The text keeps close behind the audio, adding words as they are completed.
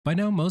By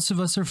now, most of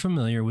us are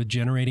familiar with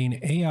generating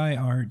AI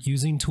art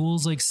using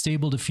tools like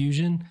Stable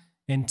Diffusion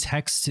and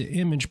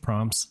text-to-image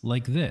prompts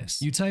like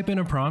this. You type in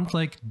a prompt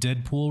like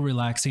Deadpool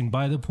relaxing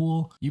by the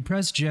pool, you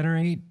press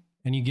generate,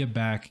 and you get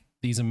back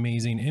these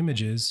amazing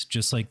images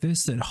just like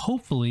this that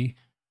hopefully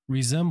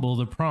resemble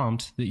the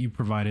prompt that you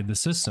provided the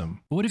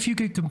system. But what if you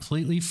could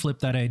completely flip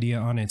that idea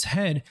on its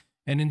head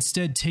and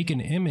instead take an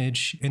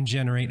image and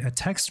generate a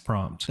text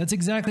prompt? That's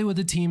exactly what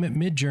the team at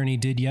Midjourney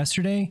did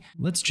yesterday.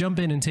 Let's jump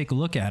in and take a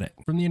look at it.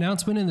 From the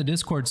announcement in the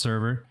Discord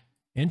server,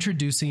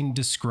 introducing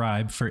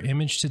Describe for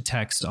image to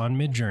text on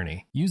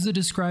Midjourney. Use the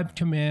Describe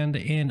command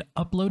and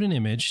upload an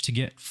image to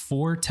get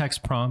 4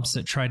 text prompts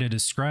that try to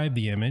describe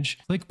the image.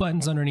 Click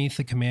buttons underneath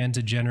the command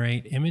to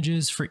generate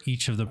images for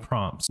each of the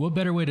prompts. What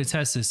better way to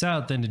test this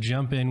out than to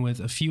jump in with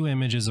a few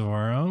images of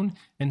our own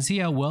and see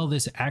how well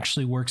this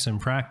actually works in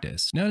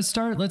practice. Now to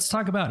start, let's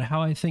talk about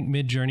how I think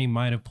Midjourney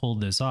might have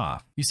pulled this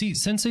off. You see,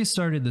 since they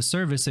started the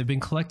service, they've been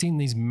collecting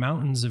these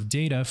mountains of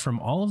data from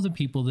all of the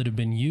people that have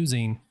been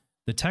using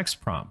the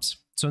text prompts.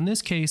 So in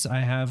this case, I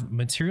have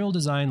material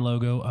design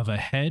logo of a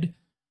head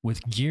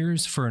with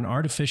gears for an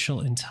artificial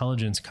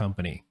intelligence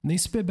company. And they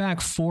spit back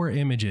 4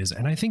 images,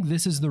 and I think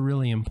this is the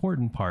really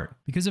important part,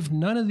 because if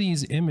none of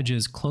these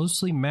images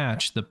closely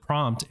match the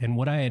prompt and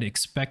what I had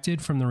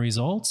expected from the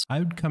results, I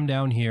would come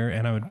down here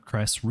and I would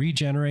press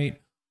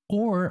regenerate,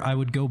 or I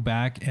would go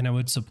back and I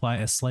would supply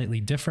a slightly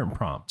different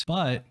prompt.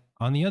 But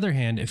on the other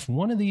hand, if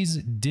one of these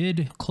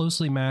did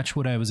closely match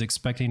what I was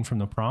expecting from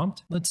the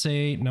prompt, let's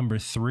say number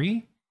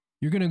 3,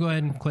 you're going to go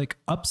ahead and click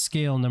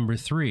upscale number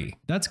 3.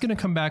 That's going to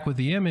come back with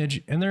the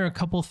image, and there are a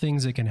couple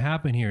things that can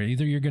happen here.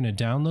 Either you're going to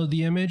download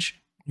the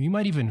image, or you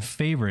might even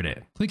favorite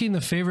it. Clicking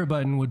the favorite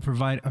button would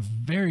provide a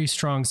very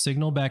strong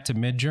signal back to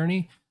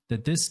Midjourney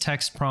that this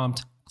text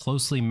prompt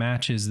closely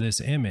matches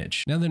this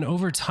image. Now then,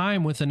 over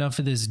time, with enough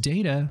of this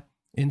data,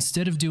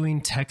 instead of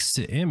doing text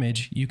to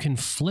image, you can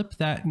flip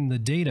that in the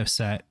data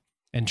set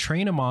and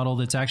train a model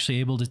that's actually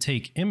able to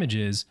take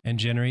images and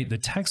generate the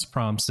text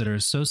prompts that are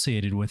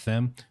associated with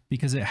them,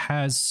 because it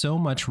has so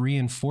much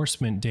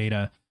reinforcement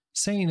data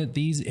saying that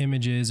these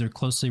images are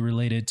closely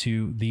related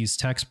to these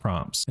text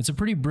prompts. It's a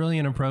pretty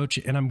brilliant approach,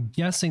 and I'm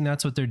guessing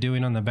that's what they're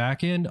doing on the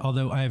back end,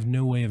 although I have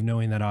no way of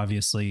knowing that,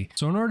 obviously.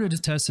 So in order to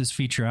test this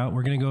feature out,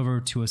 we're going to go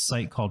over to a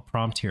site called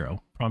Prompt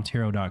Hero.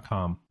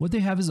 PromptHero.com. What they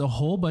have is a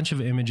whole bunch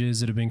of images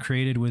that have been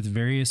created with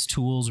various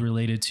tools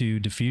related to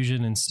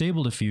diffusion and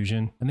stable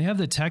diffusion, and they have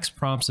the text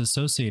prompts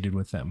associated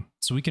with them.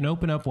 So we can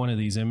open up one of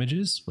these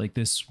images, like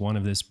this one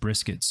of this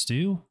brisket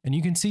stew, and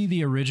you can see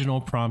the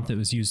original prompt that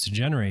was used to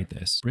generate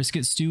this.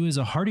 Brisket stew is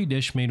a hearty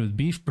dish made with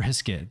beef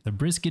brisket. The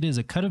brisket is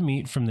a cut of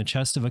meat from the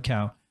chest of a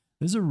cow.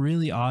 This is a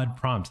really odd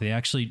prompt. They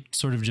actually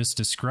sort of just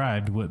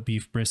described what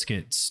beef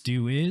brisket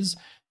stew is,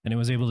 and it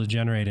was able to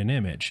generate an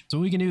image. So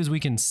what we can do is we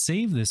can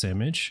save this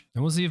image,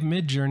 and we'll see if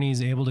Midjourney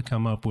is able to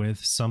come up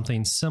with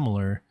something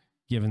similar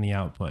given the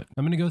output.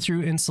 I'm going to go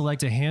through and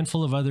select a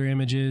handful of other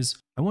images.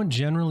 I want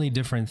generally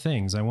different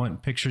things. I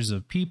want pictures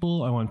of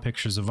people, I want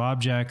pictures of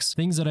objects,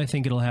 things that I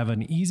think it'll have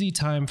an easy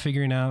time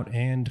figuring out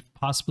and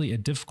possibly a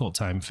difficult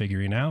time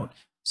figuring out,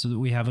 so that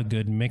we have a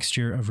good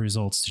mixture of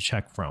results to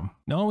check from.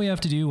 Now all we have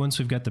to do once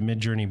we've got the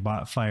Midjourney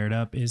bot fired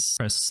up is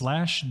press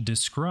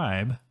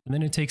 /describe, and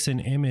then it takes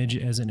an image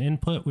as an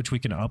input, which we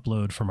can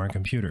upload from our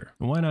computer.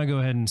 And why not go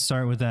ahead and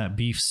start with that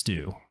beef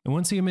stew? And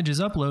once the image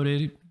is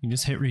uploaded, you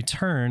just hit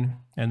return,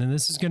 and then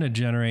this is going to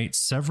generate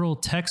several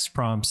text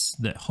prompts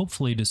that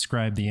hopefully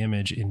describe the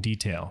image in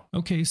detail.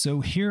 Okay,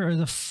 so here are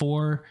the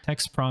 4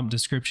 text prompt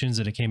descriptions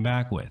that it came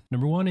back with.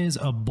 Number 1 is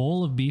a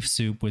bowl of beef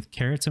soup with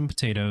carrots and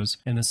potatoes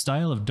in the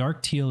style of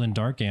dark teal and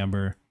dark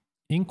amber,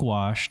 ink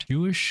washed,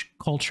 Jewish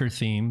culture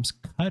themes,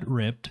 cut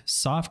ripped,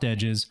 soft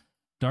edges,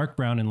 dark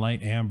brown and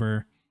light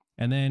amber,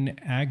 and then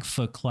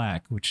agfa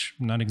clack, which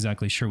I'm not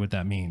exactly sure what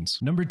that means.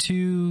 Number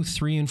 2,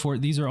 3, and 4,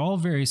 these are all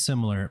very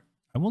similar.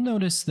 I will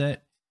notice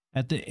that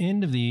at the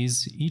end of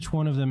these, each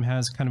one of them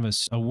has kind of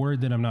a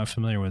word that I'm not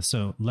familiar with.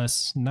 So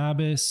les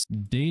nabis,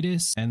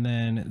 datus, and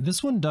then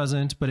this one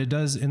doesn't, but it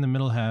does in the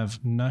middle have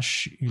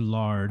nush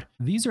ulard.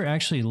 These are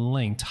actually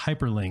linked,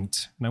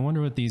 hyperlinked, and I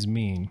wonder what these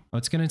mean. Well,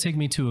 it's going to take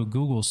me to a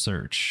Google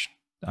search.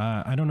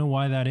 I don't know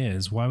why that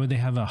is. Why would they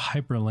have a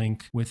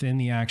hyperlink within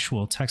the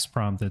actual text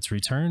prompt that's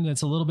returned?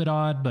 That's a little bit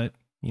odd, but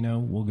you know,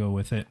 we'll go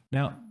with it.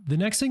 Now, the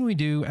next thing we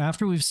do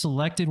after we've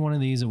selected one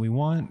of these that we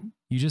want,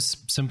 you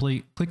just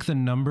simply click the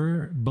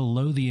number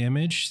below the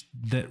image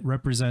that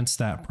represents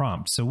that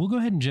prompt. So we'll go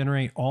ahead and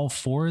generate all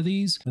 4 of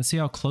these. Let's see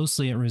how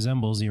closely it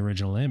resembles the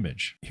original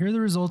image. Here are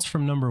the results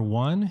from number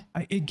 1.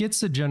 It gets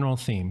the general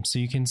theme. So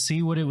you can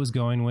see what it was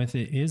going with.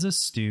 It is a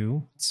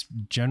stew. It's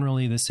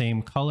generally the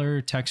same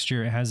color,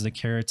 texture. It has the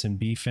carrots and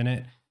beef in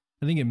it.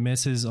 I think it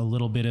misses a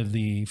little bit of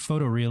the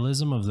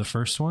photorealism of the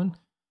first one.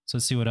 So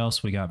let's see what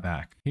else we got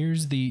back.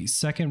 Here's the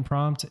second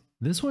prompt.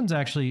 This one's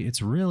actually,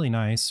 it's really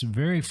nice,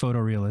 very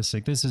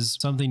photorealistic. This is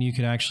something you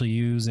could actually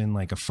use in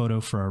like a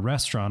photo for a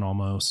restaurant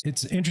almost.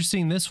 It's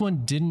interesting, this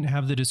one didn't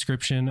have the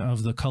description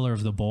of the color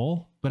of the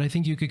bowl, but I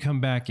think you could come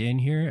back in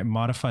here and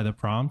modify the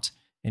prompt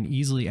and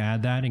easily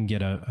add that and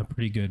get a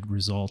pretty good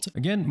result.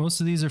 Again, most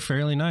of these are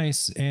fairly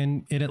nice,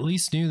 and it at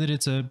least knew that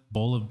it's a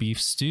bowl of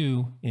beef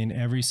stew in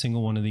every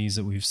single one of these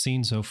that we've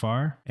seen so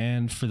far.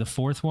 And for the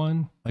fourth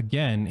one,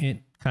 again,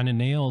 it kind of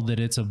nailed that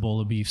it's a bowl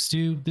of beef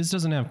stew. This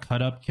doesn't have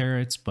cut up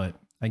carrots, but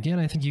again,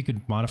 I think you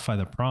could modify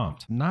the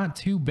prompt. Not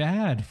too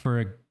bad for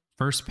a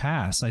first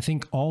pass. I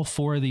think all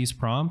 4 of these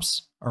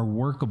prompts are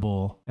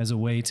workable as a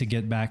way to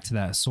get back to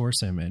that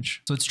source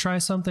image. So let's try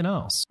something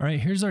else. All right,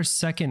 here's our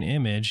second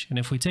image. And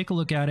if we take a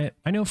look at it,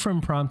 I know from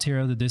Prompt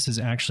Hero that this is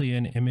actually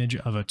an image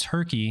of a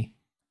turkey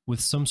with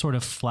some sort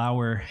of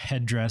flower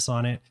headdress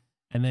on it,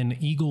 and then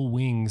eagle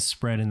wings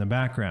spread in the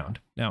background.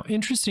 Now,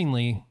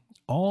 interestingly,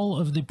 all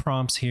of the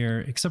prompts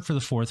here, except for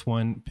the fourth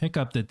one, pick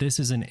up that this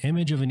is an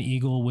image of an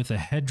eagle with a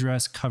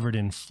headdress covered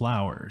in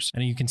flowers.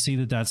 And you can see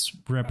that that's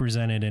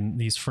represented in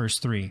these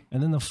first 3.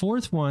 And then the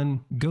fourth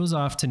one goes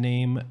off to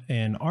name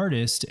an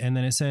artist, and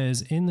then it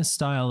says in the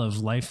style of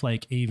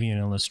lifelike avian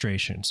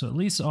illustration. So at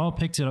least all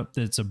picked it up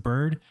that it's a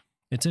bird.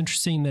 It's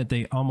interesting that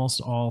they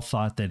almost all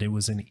thought that it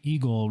was an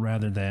eagle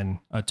rather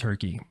than a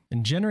turkey.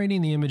 And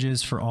generating the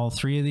images for all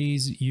 3 of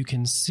these, you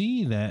can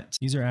see that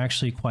these are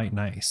actually quite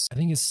nice. I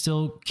think it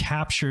still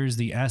captures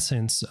the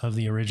essence of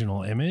the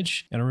original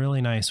image in a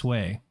really nice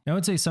way. I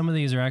would say some of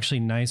these are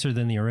actually nicer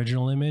than the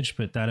original image,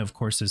 but that of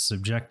course is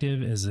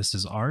subjective as this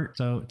is art.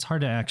 So it's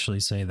hard to actually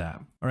say that.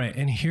 All right,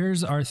 and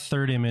here's our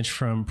third image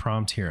from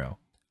Prompt Hero.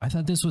 I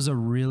thought this was a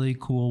really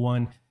cool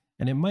one,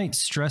 and it might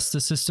stress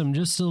the system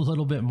just a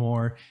little bit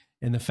more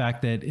in the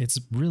fact that it's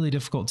really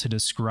difficult to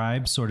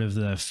describe sort of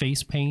the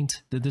face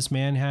paint that this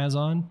man has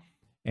on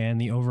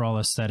and the overall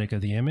aesthetic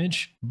of the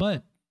image.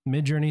 But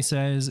Midjourney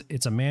says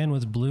it's a man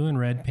with blue and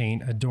red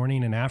paint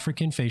adorning an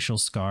African facial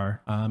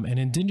scar. An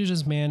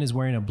indigenous man is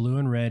wearing a blue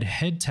and red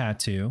head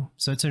tattoo.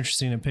 So it's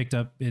interesting.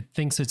 It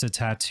thinks it's a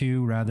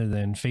tattoo rather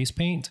than face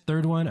paint.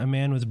 Third one, a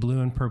man with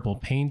blue and purple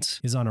paint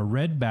is on a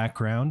red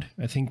background.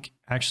 I think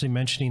actually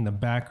mentioning the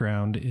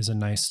background is a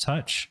nice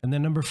touch. And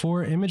then number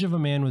 4, image of a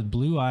man with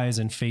blue eyes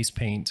and face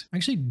paint. I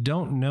actually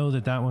don't know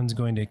that that one's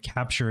going to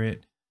capture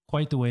it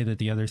quite the way that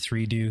the other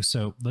 3 do.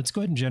 So let's go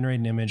ahead and generate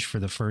an image for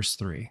the first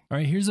 3. All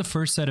right, here's the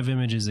first set of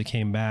images that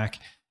came back.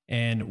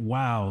 And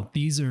wow,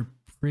 these are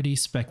pretty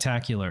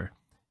spectacular.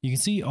 You can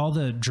see all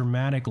the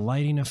dramatic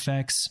lighting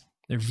effects.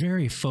 They're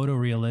very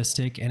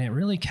photorealistic, and it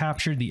really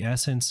captured the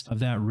essence of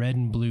that red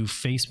and blue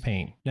face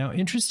paint. Now,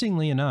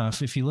 interestingly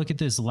enough, if you look at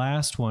this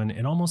last one,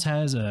 it almost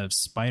has a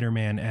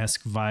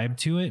Spider-Man-esque vibe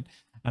to it.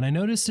 And I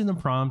noticed in the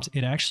prompt,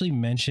 it actually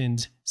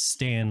mentioned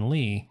Stan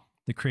Lee,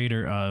 the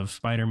creator of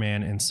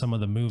Spider-Man and some of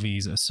the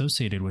movies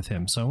associated with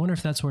him. So I wonder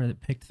if that's where it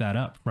picked that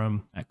up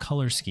from, that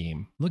color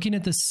scheme. Looking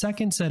at the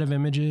second set of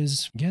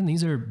images, again,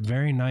 these are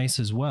very nice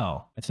as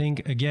well. I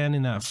think, again,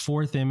 in that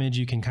fourth image,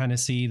 you can kind of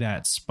see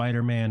that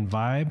Spider-Man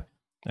vibe.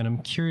 And I'm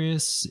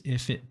curious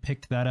if it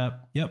picked that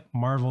up. Yep,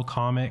 Marvel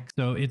Comics.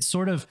 So it's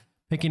sort of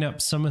picking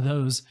up some of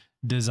those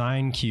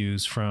design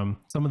cues from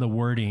some of the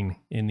wording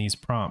in these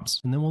prompts.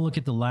 And then we'll look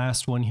at the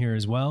last one here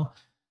as well.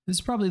 This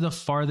is probably the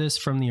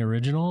farthest from the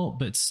original,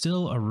 but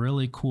still a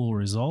really cool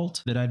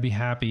result that I'd be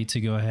happy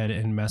to go ahead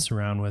and mess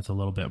around with a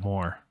little bit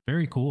more.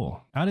 Very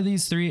cool. Out of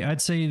these 3,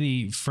 I'd say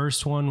the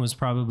first one was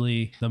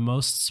probably the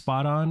most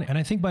spot on. And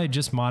I think by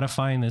just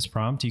modifying this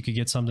prompt, you could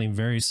get something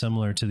very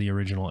similar to the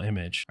original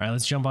image. All right,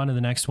 let's jump on to the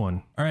next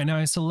one. All right, now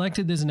I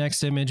selected this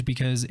next image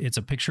because it's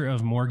a picture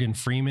of Morgan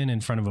Freeman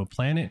in front of a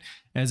planet.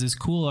 It has this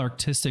cool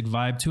artistic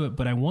vibe to it,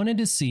 but I wanted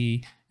to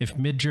see if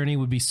Midjourney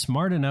would be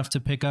smart enough to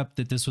pick up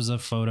that this was a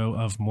photo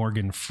of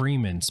Morgan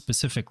Freeman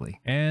specifically.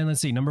 And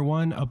let's see, number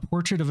 1, a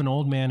portrait of an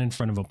old man in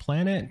front of a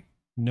planet.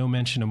 No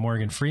mention of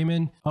Morgan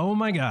Freeman. Oh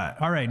my God.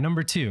 All right,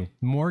 number 2,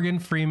 Morgan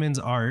Freeman's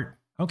art.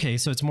 Okay,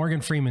 so it's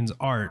Morgan Freeman's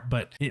art,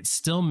 but it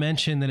still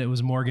mentioned that it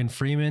was Morgan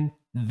Freeman.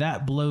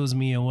 That blows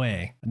me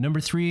away. Number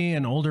 3,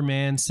 an older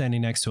man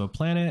standing next to a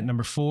planet.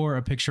 Number 4,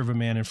 a picture of a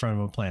man in front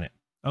of a planet.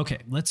 Okay,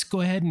 let's go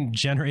ahead and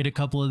generate a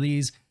couple of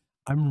these.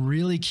 I'm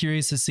really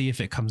curious to see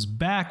if it comes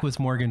back with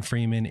Morgan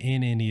Freeman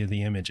in any of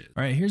the images.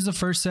 All right, here's the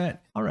first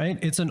set. All right,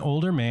 it's an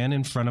older man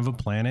in front of a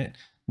planet.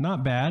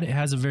 Not bad. It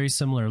has a very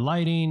similar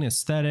lighting,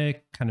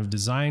 aesthetic, kind of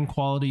design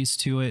qualities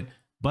to it,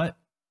 but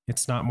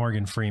it's not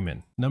Morgan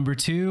Freeman. Number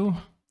 2,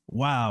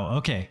 wow,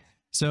 okay.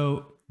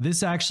 So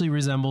this actually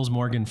resembles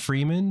Morgan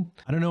Freeman.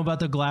 I don't know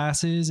about the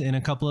glasses in a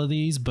couple of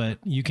these, but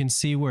you can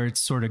see where it's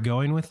sort of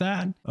going with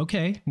that.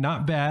 Okay,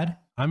 not bad.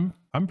 I'm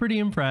pretty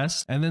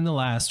impressed. And then the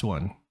last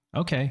one.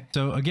 Okay,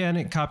 so again,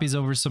 it copies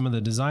over some of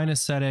the design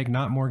aesthetic,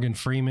 not Morgan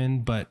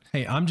Freeman, but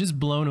hey, I'm just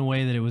blown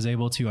away that it was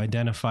able to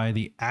identify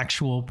the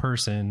actual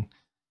person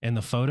in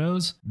the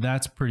photos.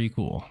 That's pretty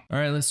cool. All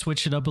right, let's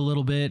switch it up a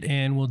little bit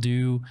and we'll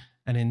do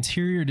an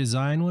interior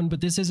design one,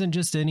 but this isn't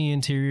just any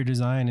interior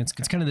design. It's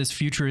kind of this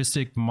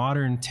futuristic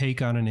modern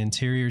take on an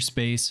interior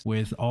space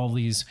with all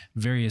these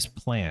various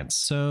plants.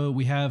 So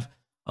we have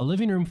a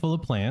living room full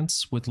of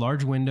plants with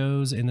large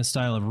windows in the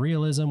style of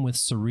realism with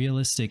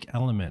surrealistic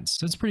elements.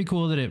 So it's pretty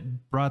cool that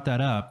it brought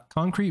that up.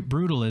 Concrete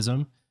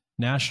brutalism,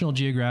 National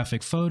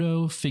Geographic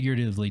photo,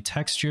 figuratively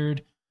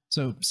textured.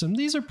 So some of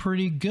these are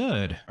pretty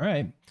good. All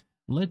right,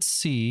 let's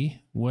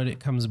see what it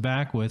comes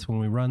back with when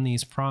we run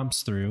these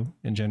prompts through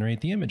and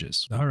generate the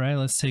images. All right,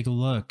 let's take a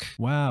look.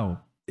 Wow.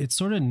 It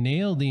sort of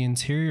nailed the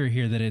interior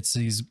here, that it's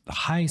these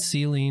high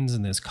ceilings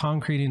and this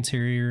concrete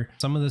interior,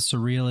 some of the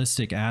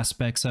surrealistic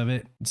aspects of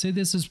it. I'd say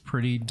this is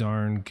pretty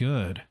darn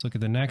good. Let's look at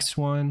the next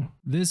one.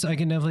 This, I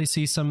can definitely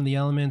see some of the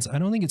elements. I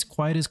don't think it's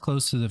quite as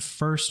close to the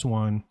first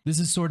one. This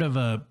is sort of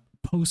a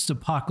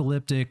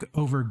post-apocalyptic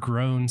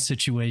overgrown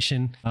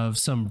situation of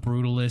some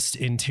brutalist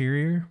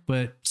interior,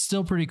 but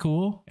still pretty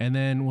cool. And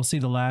then we'll see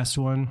the last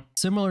one.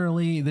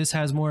 Similarly, this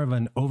has more of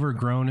an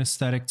overgrown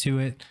aesthetic to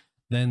it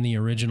than the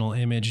original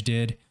image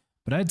did.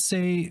 But I'd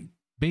say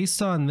based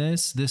on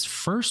this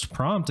first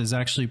prompt is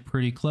actually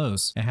pretty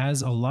close. It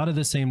has a lot of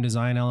the same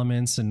design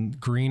elements and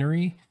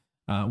greenery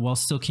while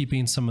still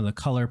keeping some of the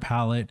color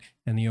palette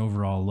and the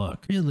overall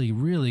look. Really,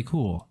 really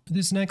cool. For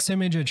this next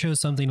image, I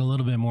chose something a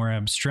little bit more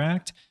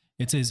abstract.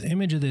 It's this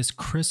image of this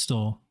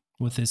crystal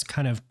with this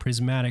kind of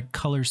prismatic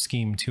color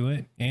scheme to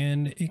it.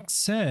 And it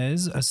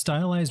says a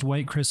stylized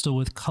white crystal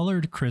with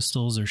colored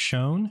crystals are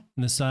shown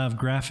in the style of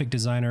graphic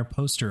designer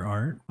poster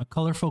art. A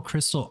colorful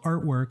crystal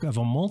artwork of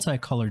a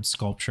multicolored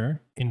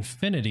sculpture,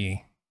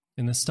 infinity,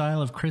 in the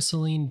style of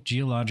crystalline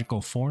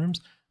geological forms.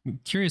 I'm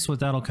curious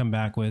what that'll come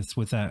back with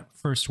that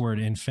first word,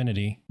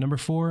 infinity. Number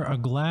 4, a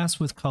glass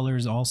with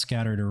colors all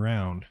scattered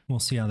around. We'll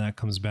see how that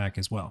comes back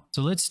as well.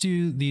 So let's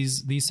do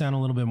these sound a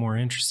little bit more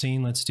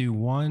interesting. Let's do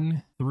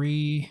 1,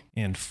 3,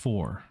 and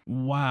 4.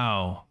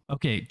 Wow.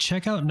 Okay,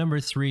 check out number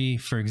 3,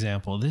 for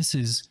example. This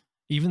is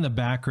even the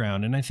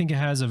background, and I think it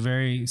has a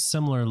very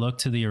similar look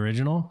to the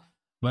original,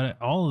 but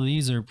all of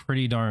these are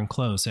pretty darn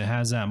close. It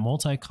has that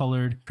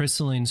multicolored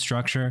crystalline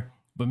structure.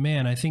 But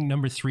man, I think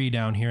number 3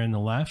 down here in the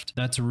left,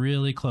 that's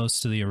really close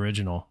to the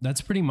original.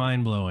 That's pretty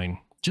mind-blowing.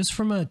 Just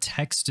from a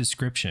text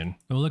description.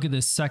 We'll look at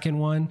this second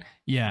one.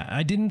 Yeah,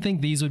 I didn't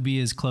think these would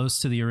be as close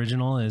to the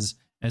original as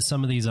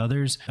some of these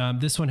others.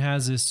 This one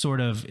has this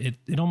sort of, it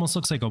almost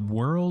looks like a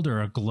world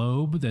or a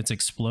globe that's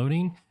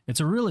exploding. It's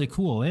a really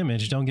cool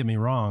image, don't get me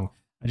wrong.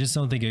 I just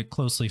don't think it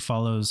closely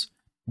follows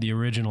the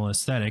original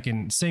aesthetic.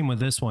 And same with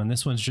this one.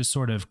 This one's just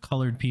sort of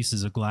colored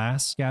pieces of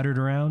glass scattered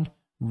around.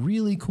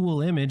 Really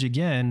cool image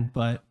again,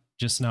 but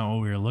just not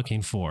what we were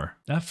looking for.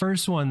 That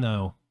first one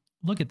though,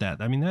 look at that.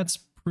 I mean, that's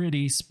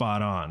pretty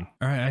spot on.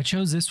 All right, I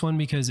chose this one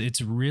because it's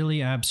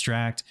really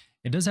abstract.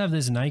 It does have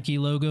this Nike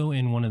logo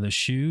in one of the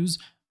shoes,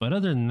 but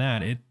other than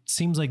that, it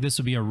seems like this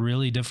would be a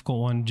really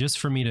difficult one just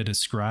for me to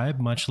describe,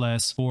 much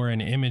less for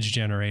an image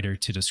generator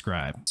to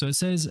describe. So it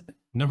says,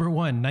 number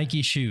 1,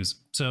 Nike shoes.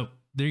 So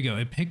there you go.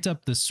 It picked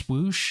up the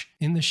swoosh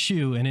in the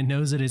shoe and it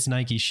knows that it's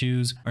Nike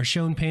shoes, are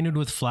shown painted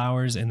with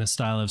flowers in the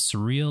style of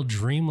surreal,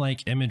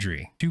 dreamlike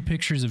imagery. 2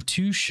 pictures of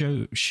 2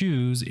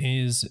 shoes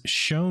is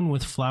shown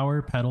with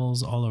flower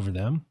petals all over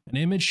them. An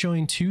image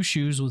showing 2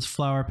 shoes with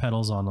flower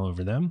petals all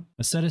over them.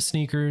 A set of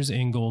sneakers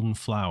in golden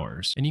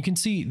flowers. And you can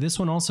see this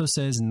one also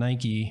says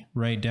Nike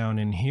right down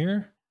in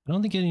here. I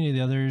don't think any of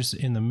the others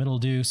in the middle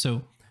do.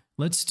 So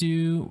let's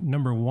do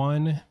number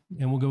 1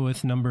 and we'll go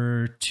with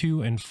number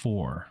 2 and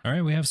 4. All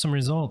right, we have some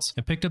results.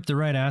 I picked up the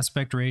right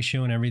aspect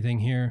ratio and everything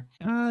here.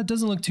 It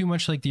doesn't look too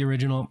much like the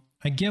original.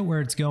 I get where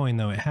it's going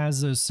though. It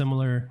has those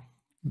similar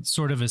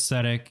sort of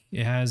aesthetic.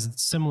 It has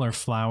similar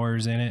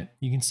flowers in it.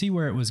 You can see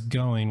where it was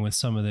going with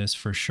some of this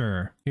for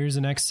sure. Here's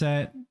the next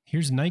set.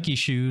 Here's Nike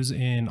shoes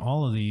in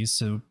all of these.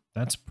 So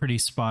that's pretty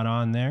spot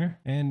on there.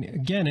 And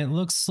again, it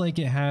looks like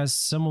it has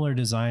similar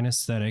design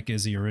aesthetic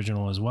as the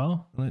original as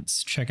well.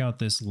 Let's check out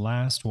this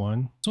last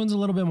one. This one's a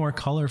little bit more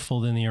colorful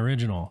than the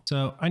original.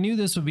 So I knew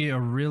this would be a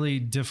really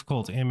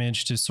difficult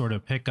image to sort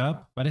of pick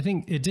up, but I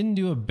think it didn't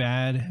do a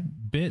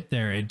bad bit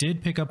there. It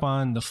did pick up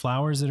on the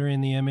flowers that are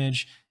in the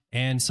image,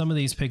 and some of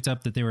these picked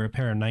up that they were a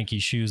pair of Nike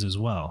shoes as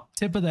well.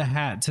 Tip of the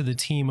hat to the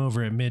team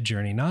over at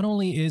Midjourney. Not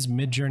only is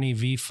Midjourney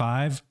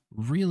V5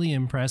 really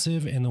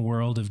impressive in the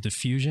world of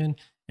diffusion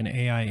and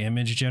AI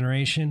image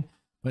generation,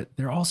 but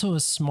they're also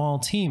a small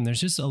team. There's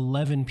just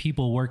 11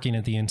 people working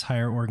at the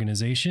entire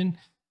organization.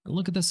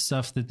 Look at the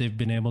stuff that they've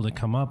been able to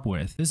come up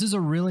with. This is a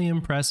really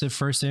impressive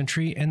first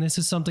entry, and this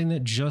is something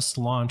that just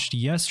launched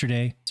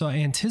yesterday. So I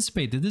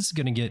anticipate that this is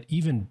going to get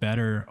even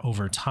better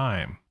over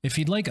time. If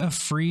you'd like a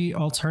free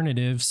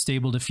alternative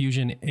Stable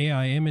Diffusion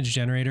AI image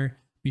generator,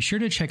 be sure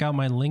to check out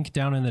my link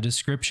down in the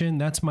description.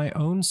 That's my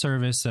own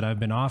service that I've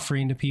been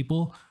offering to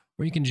people,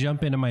 where you can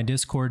jump into my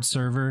Discord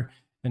server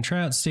and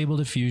try out Stable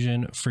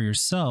Diffusion for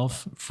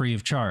yourself free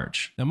of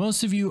charge. Now,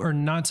 most of you are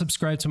not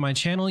subscribed to my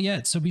channel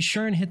yet, so be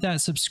sure and hit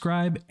that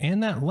subscribe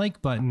and that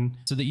like button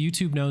so that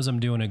YouTube knows I'm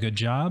doing a good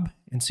job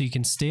and so you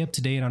can stay up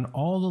to date on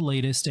all the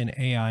latest in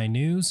AI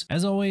news.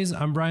 As always,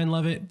 I'm Brian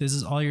Lovett. This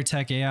is All Your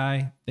Tech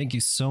AI. Thank you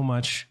so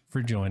much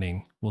for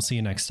joining. We'll see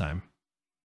you next time.